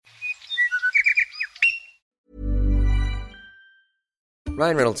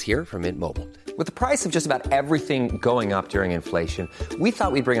Ryan Reynolds here from Mint Mobile. With the price of just about everything going up during inflation, we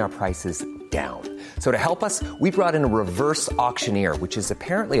thought we'd bring our prices down. So to help us, we brought in a reverse auctioneer, which is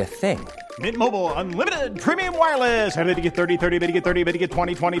apparently a thing. Mint Mobile Unlimited Premium Wireless. How to get 30, 30, bit to get 30, bit to get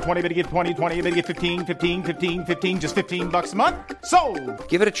 20, 20, 20, bit to get 20, 20, bit to get 15, 15, 15, 15, just $15 a month? Sold!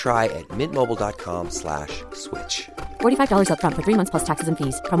 Give it a try at mintmobile.com/switch. $45 up front for 3 months plus taxes and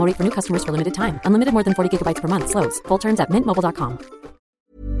fees. Promo rate for new customers for limited time. Unlimited more than 40 gigabytes per month. Slows full terms at mintmobile.com.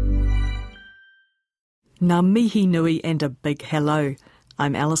 Ngā mihi nui and a big hello.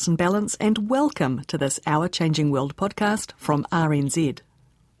 I'm Alison Ballance and welcome to this Our Changing World podcast from RNZ.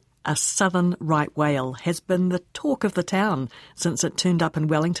 A southern right whale has been the talk of the town since it turned up in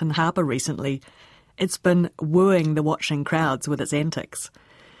Wellington Harbour recently. It's been wooing the watching crowds with its antics.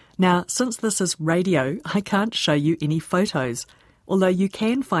 Now, since this is radio, I can't show you any photos, although you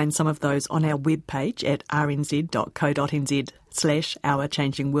can find some of those on our webpage at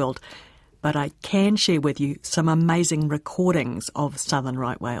rnz.co.nz/ourchangingworld. But I can share with you some amazing recordings of southern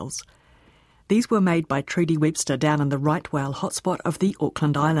right whales. These were made by Trudy Webster down in the right whale hotspot of the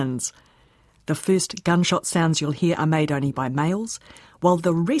Auckland Islands. The first gunshot sounds you'll hear are made only by males, while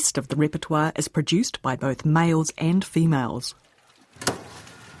the rest of the repertoire is produced by both males and females.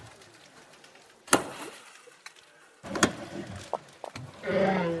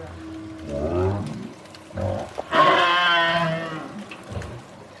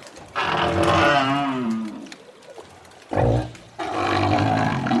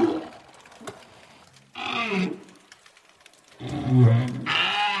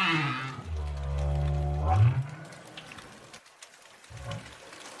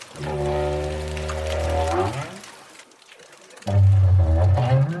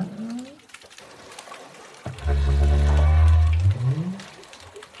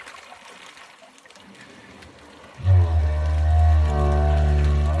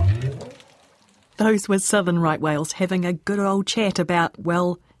 Those were southern right whales having a good old chat about,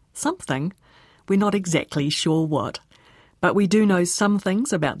 well, something. We're not exactly sure what. But we do know some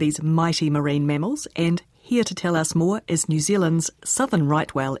things about these mighty marine mammals, and here to tell us more is New Zealand's southern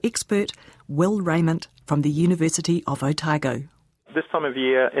right whale expert, Will Raymond from the University of Otago. This time of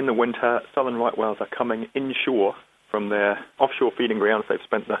year, in the winter, southern right whales are coming inshore from their offshore feeding grounds. They've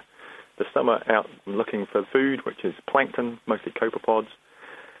spent the summer out looking for food, which is plankton, mostly copepods.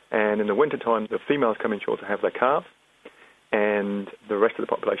 And in the wintertime, the females come inshore to have their calves, and the rest of the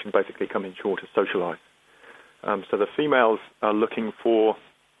population basically come inshore to socialise. So the females are looking for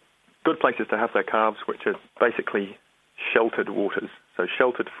good places to have their calves, which are basically sheltered waters, so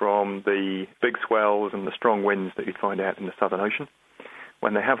sheltered from the big swells and the strong winds that you find out in the Southern Ocean.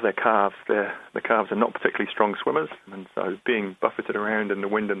 When they have their calves, the calves are not particularly strong swimmers, and so being buffeted around in the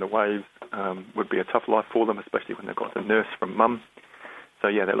wind and the waves would be a tough life for them, especially when they've got the nurse from mum. So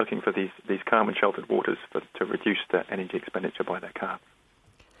yeah, they're looking for these calm and sheltered waters to reduce the energy expenditure by their calves.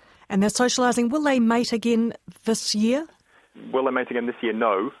 And they're socialising. Will they mate again this year? Will they mate again this year?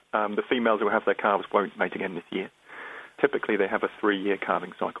 No. The females who have their calves won't mate again this year. Typically they have a 3-year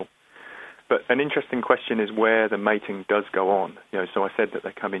calving cycle. But an interesting question is where the mating does go on. So I said that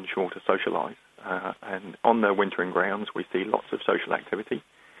they come inshore to socialise. And on their wintering grounds we see lots of social activity.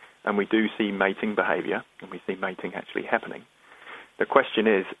 And we do see mating behaviour, and we see mating actually happening. The question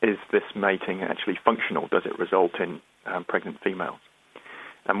is this mating actually functional? Does it result in pregnant females?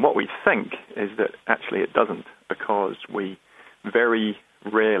 And what we think is that actually it doesn't, because we very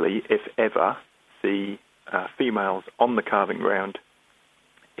rarely, if ever, see females on the calving ground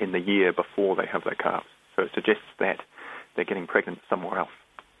in the year before they have their calves. So it suggests that they're getting pregnant somewhere else.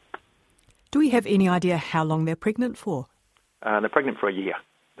 Do we have any idea how long they're pregnant for? They're pregnant for a year.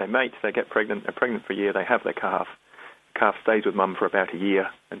 They mate, they get pregnant, they're pregnant for a year, they have their calf. Calf stays with mum for about a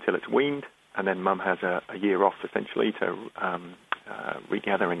year until it's weaned, and then mum has a year off essentially to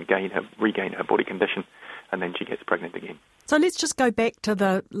regather and regain her body condition, and then she gets pregnant again. So let's just go back to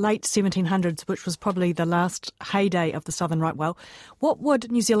the late 1700s, which was probably the last heyday of the southern right whale. What would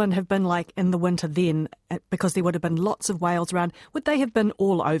New Zealand have been like in the winter then? Because there would have been lots of whales around. Would they have been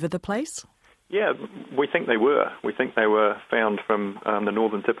all over the place? Yeah, we think they were. We think they were found from the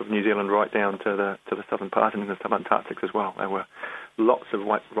northern tip of New Zealand right down to the southern part and in the subantarctic as well. There were lots of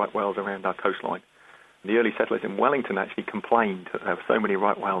right whales around our coastline. The early settlers in Wellington actually complained that there were so many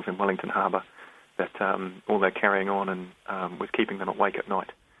right whales in Wellington Harbour that all their carrying on and was keeping them awake at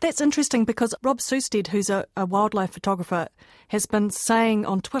night. That's interesting because Rob Sustad, who's a wildlife photographer, has been saying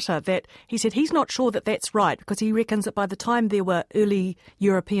on Twitter that he said he's not sure that that's right because he reckons that by the time there were early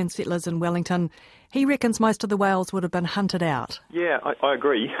European settlers in Wellington, he reckons most of the whales would have been hunted out. Yeah, I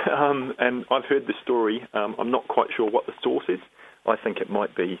agree. And I've heard the story. I'm not quite sure what the source is. I think it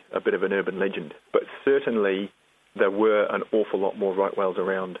might be a bit of an urban legend. But certainly there were an awful lot more right whales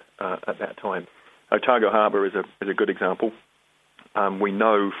around at that time. Otago Harbour is a good example. We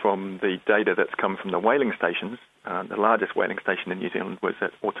know from the data that's come from the whaling stations, the largest whaling station in New Zealand was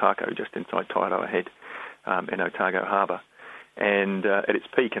at Otako, just inside Taiaroa Head in Otago Harbour. And at its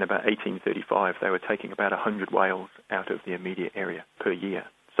peak in about 1835, they were taking about 100 whales out of the immediate area per year.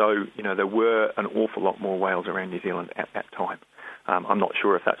 So, there were an awful lot more whales around New Zealand at that time. I'm not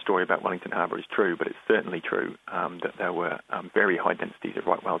sure if that story about Wellington Harbour is true, but it's certainly true that there were very high densities of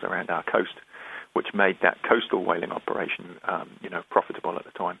right whales around our coast, which made that coastal whaling operation, profitable at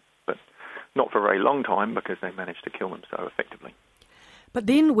the time. But not for a very long time because they managed to kill them so effectively. But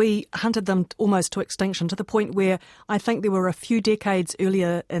then we hunted them almost to extinction, to the point where I think there were a few decades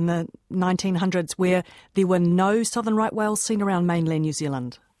earlier in the 1900s where there were no southern right whales seen around mainland New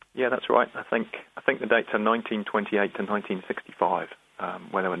Zealand. Yeah, that's right. I think the dates are 1928 to 1965,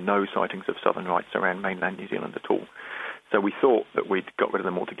 where there were no sightings of southern rights around mainland New Zealand at all. So we thought that we'd got rid of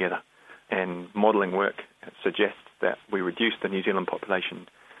them altogether. And modelling work suggests that we reduced the New Zealand population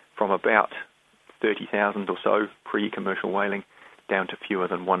from about 30,000 or so pre-commercial whaling down to fewer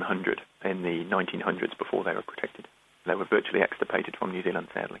than 100 in the 1900s before they were protected. They were virtually extirpated from New Zealand,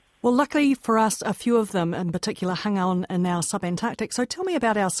 sadly. Well, luckily for us, a few of them in particular hung on in our subantarctic. So tell me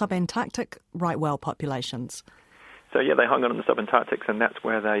about our subantarctic right whale populations. So, yeah, they hung on in the subantarctics, and that's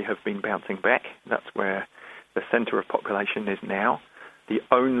where they have been bouncing back. That's where the centre of population is now. The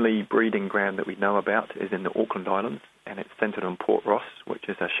only breeding ground that we know about is in the Auckland Islands, and it's centred on Port Ross, which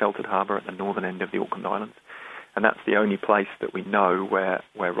is a sheltered harbour at the northern end of the Auckland Islands. And that's the only place that we know where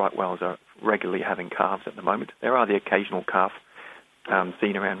right whales are regularly having calves at the moment. There are the occasional calf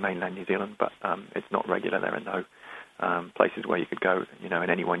seen around mainland New Zealand, but it's not regular. There are no places where you could go, in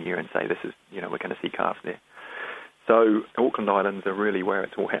any one year and say this is, we're going to see calves there. So Auckland Islands are really where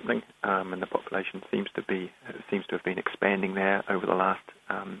it's all happening, and the population seems to have been expanding there over the last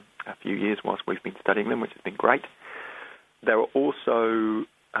a few years whilst we've been studying them, which has been great. There are also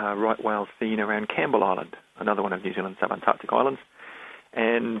right whales seen around Campbell Island, another one of New Zealand's subantarctic islands,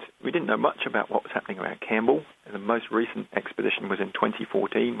 and we didn't know much about what was happening around Campbell. The most recent expedition was in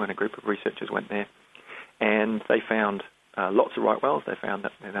 2014 when a group of researchers went there, and they found lots of right whales. They found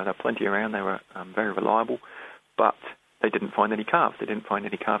that there were plenty around. They were very reliable, but they didn't find any calves. They didn't find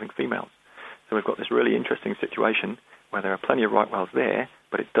any calving females. So we've got this really interesting situation where there are plenty of right whales there,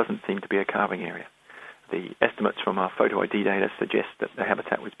 but it doesn't seem to be a calving area. The estimates from our photo ID data suggest that the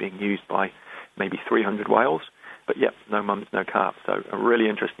habitat was being used by maybe 300 whales, but yep, no mums, no calves. So a really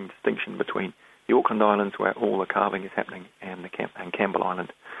interesting distinction between the Auckland Islands, where all the calving is happening, and Campbell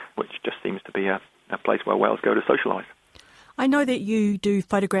Island, which just seems to be a place where whales go to socialise. I know that you do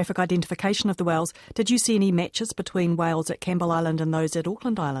photographic identification of the whales. Did you see any matches between whales at Campbell Island and those at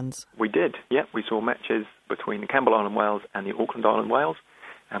Auckland Islands? We did, yeah. We saw matches between the Campbell Island whales and the Auckland Island whales,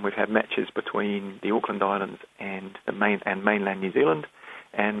 and we've had matches between the Auckland Islands and mainland New Zealand,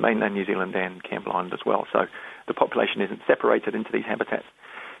 and mainland New Zealand and Campbell Island as well. So the population isn't separated into these habitats.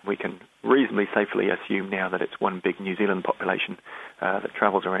 We can reasonably safely assume now that it's one big New Zealand population that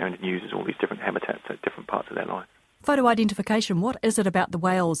travels around and uses all these different habitats at different parts of their life. Photo identification, what is it about the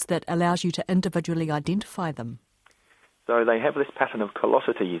whales that allows you to individually identify them? So they have this pattern of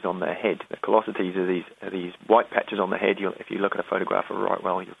callosities on their head. The callosities are these white patches on the head. If you look at a photograph of a right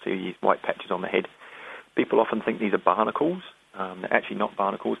whale, you'll see these white patches on the head. People often think these are barnacles. They're actually not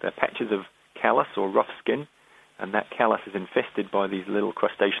barnacles. They're patches of callus or rough skin, and that callus is infested by these little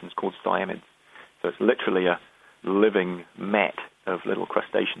crustaceans called cyanids. So it's literally a living mat of little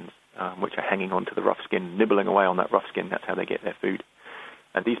crustaceans which are hanging onto the rough skin, nibbling away on that rough skin. That's how they get their food.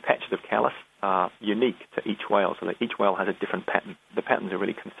 And these patches of callus are unique to each whale, so that each whale has a different pattern. The patterns are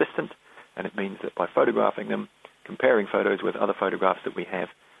really consistent, and it means that by photographing them, comparing photos with other photographs that we have,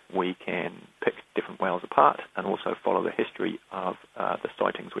 we can pick different whales apart and also follow the history of the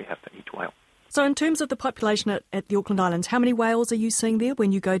sightings we have for each whale. So in terms of the population at the Auckland Islands, how many whales are you seeing there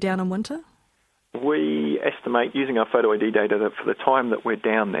when you go down in winter? We estimate, using our photo ID data, that for the time that we're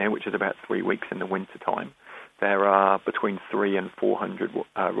down there, which is about 3 weeks in the winter time, there are between 300 and 400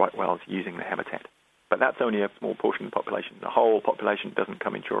 right whales using the habitat. But that's only a small portion of the population. The whole population doesn't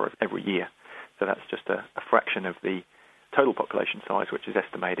come inshore every year. So that's just a fraction of the total population size, which is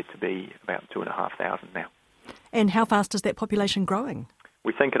estimated to be about 2,500 now. And how fast is that population growing?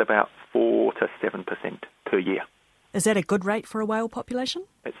 We think at about 4 to 7% per year. Is that a good rate for a whale population?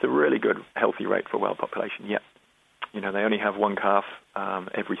 It's a really good, healthy rate for a whale population, yeah. They only have one calf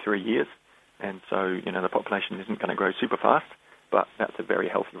every 3 years, and so, the population isn't going to grow super fast, but that's a very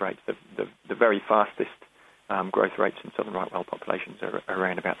healthy rate. The very fastest growth rates in southern right whale populations are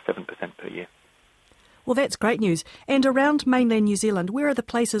around about 7% per year. Well, that's great news. And around mainland New Zealand, where are the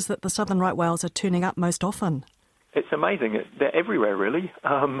places that the southern right whales are turning up most often? It's amazing. They're everywhere, really.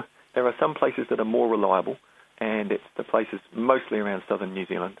 There are some places that are more reliable, and it's the places mostly around southern New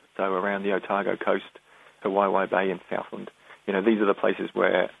Zealand, so around the Otago coast, Hawaii Bay and Southland. These are the places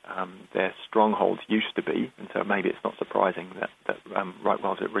where their strongholds used to be, and so maybe it's not surprising that right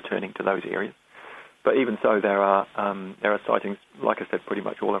whales are returning to those areas. But even so, there are sightings, like I said, pretty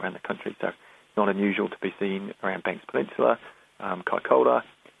much all around the country. So it's not unusual to be seen around Banks Peninsula, Kaikoura,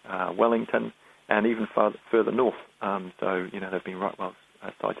 Wellington, and even further north. So there have been right whales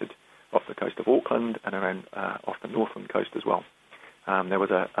sighted off the coast of Auckland and around off the Northland coast as well. There was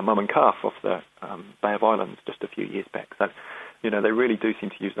a mum and calf off the Bay of Islands just a few years back. So, they really do seem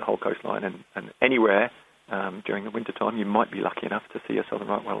to use the whole coastline, and anywhere during the winter time you might be lucky enough to see a southern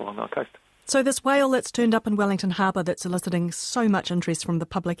right whale along our coast. So this whale that's turned up in Wellington Harbour that's eliciting so much interest from the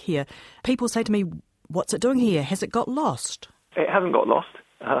public here, people say to me, what's it doing here? Has it got lost? It hasn't got lost.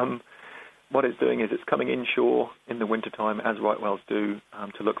 What it's doing is it's coming inshore in the wintertime, as right whales do,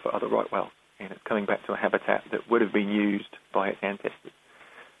 to look for other right whales. And it's coming back to a habitat that would have been used by its ancestors.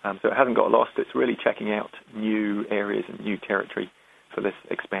 So it hasn't got lost. It's really checking out new areas and new territory for this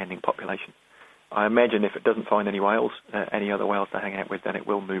expanding population. I imagine if it doesn't find any whales, any other whales to hang out with, then it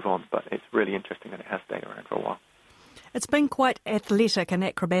will move on. But it's really interesting that it has stayed around for a while. It's been quite athletic and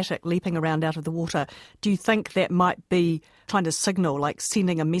acrobatic, leaping around out of the water. Do you think that might be trying to signal, like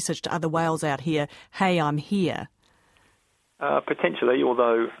sending a message to other whales out here, hey, I'm here? Potentially,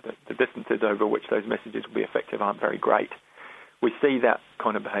 although the distances over which those messages will be effective aren't very great. We see that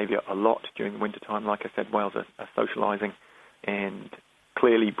kind of behaviour a lot during the wintertime. Like I said, whales are socialising and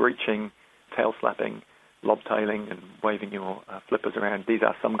clearly breaching, tail slapping, lobtailing and waving your flippers around. These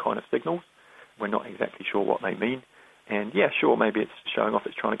are some kind of signals. We're not exactly sure what they mean. And yeah, sure, maybe it's showing off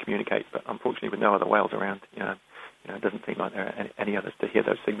it's trying to communicate, but unfortunately with no other whales around, it doesn't seem like there are any others to hear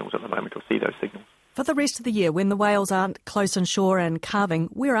those signals at the moment or see those signals. For the rest of the year, when the whales aren't close inshore and calving,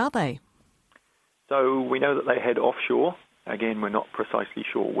 where are they? So we know that they head offshore. Again, we're not precisely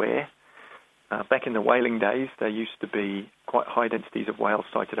sure where. Back in the whaling days, there used to be quite high densities of whales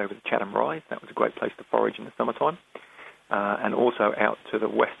sighted over the Chatham Rise. That was a great place to forage in the summertime. And also out to the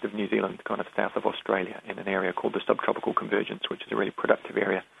west of New Zealand, kind of south of Australia, in an area called the Subtropical Convergence, which is a really productive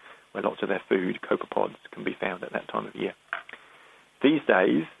area where lots of their food, copepods, can be found at that time of year. These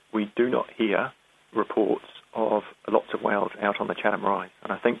days, we do not hear reports of lots of whales out on the Chatham Rise.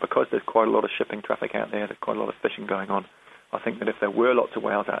 And I think because there's quite a lot of shipping traffic out there, there's quite a lot of fishing going on, I think that if there were lots of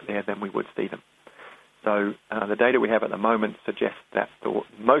whales out there, then we would see them. So the data we have at the moment suggests that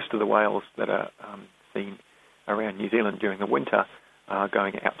most of the whales that are seen around New Zealand during the winter are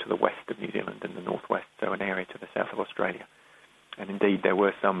going out to the west of New Zealand in the northwest, so an area to the south of Australia. And indeed, there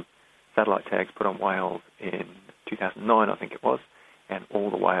were some satellite tags put on whales in 2009, I think it was, and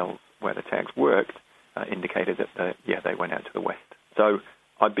all the whales where the tags worked indicated that they went out to the west. So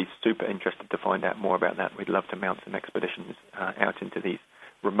I'd be super interested to find out more about that. We'd love to mount some expeditions out into these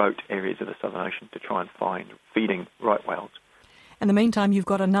remote areas of the Southern Ocean to try and find feeding right whales. In the meantime, you've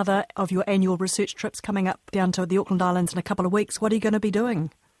got another of your annual research trips coming up down to the Auckland Islands in a couple of weeks. What are you going to be doing?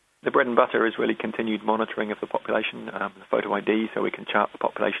 The bread and butter is really continued monitoring of the population, the photo ID, so we can chart the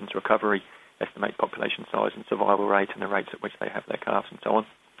population's recovery, estimate population size and survival rate and the rates at which they have their calves and so on.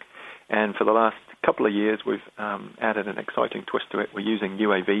 And for the last couple of years, we've added an exciting twist to it. We're using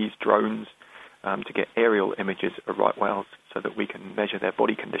UAVs, drones, to get aerial images of right whales so that we can measure their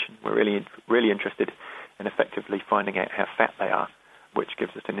body condition. We're really interested in effectively finding out how fat they are, which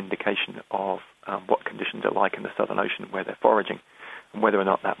gives us an indication of what conditions are like in the Southern Ocean where they're foraging, and whether or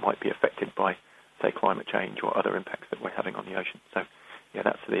not that might be affected by, say, climate change or other impacts that we're having on the ocean. So, yeah,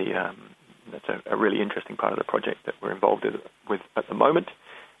 that's a really interesting part of the project that we're involved with at the moment.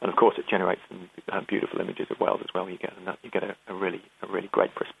 And of course, it generates some beautiful images of whales as well. You get a really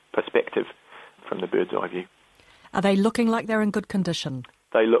great perspective from the bird's eye view. Are they looking like they're in good condition?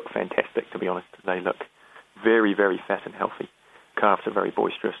 They look fantastic, to be honest. They look very, very fat and healthy. Calves are very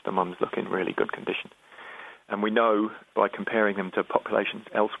boisterous. The mums look in really good condition. And we know by comparing them to populations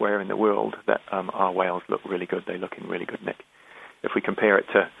elsewhere in the world that our whales look really good. They look in really good nick. If we compare it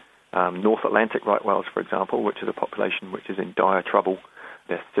to North Atlantic right whales, for example, which is a population which is in dire trouble,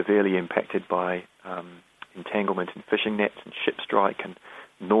 they're severely impacted by entanglement in fishing nets and ship strike and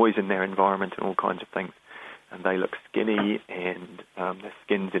noise in their environment and all kinds of things. And they look skinny, and their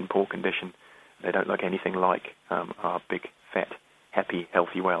skin's in poor condition. They don't look anything like our big, fat, happy,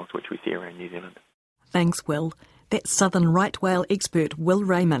 healthy whales, which we see around New Zealand. Thanks, Will. That's southern right whale expert Will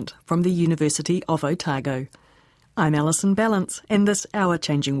Raymond from the University of Otago. I'm Alison Ballance, and this Our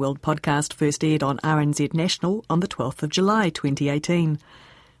Changing World podcast first aired on RNZ National on the 12th of July 2018.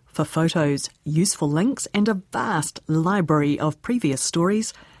 For photos, useful links, and a vast library of previous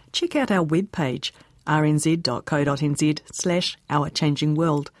stories, check out our webpage,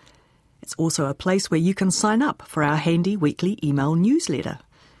 rnz.co.nz/ourchangingworld. It's also a place where you can sign up for our handy weekly email newsletter.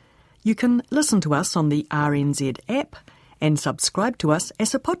 You can listen to us on the RNZ app and subscribe to us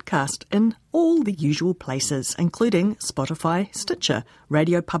as a podcast in all the usual places, including Spotify, Stitcher,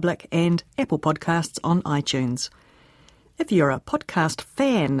 Radio Public and Apple Podcasts on iTunes. If you're a podcast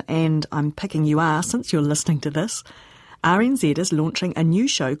fan, and I'm picking you are since you're listening to this, RNZ is launching a new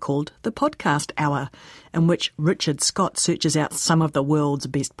show called The Podcast Hour, in which Richard Scott searches out some of the world's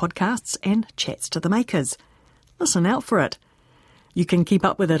best podcasts and chats to the makers. Listen out for it. You can keep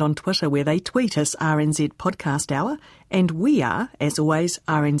up with it on Twitter, where they tweet us RNZ Podcast Hour, and we are, as always,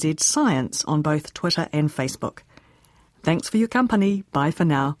 RNZ Science on both Twitter and Facebook. Thanks for your company. Bye for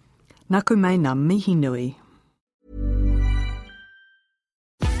now. Naku me ngā mihi nui.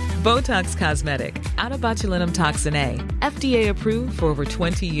 Botox Cosmetic, out of botulinum toxin A, FDA approved for over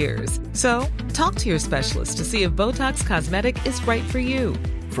 20 years. So, talk to your specialist to see if Botox Cosmetic is right for you.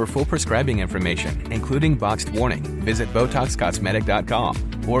 For full prescribing information, including boxed warning, visit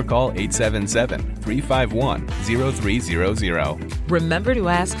BotoxCosmetic.com or call 877-351-0300. Remember to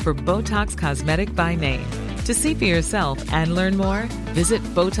ask for Botox Cosmetic by name. To see for yourself and learn more, visit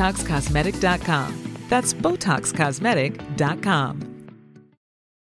BotoxCosmetic.com. That's BotoxCosmetic.com.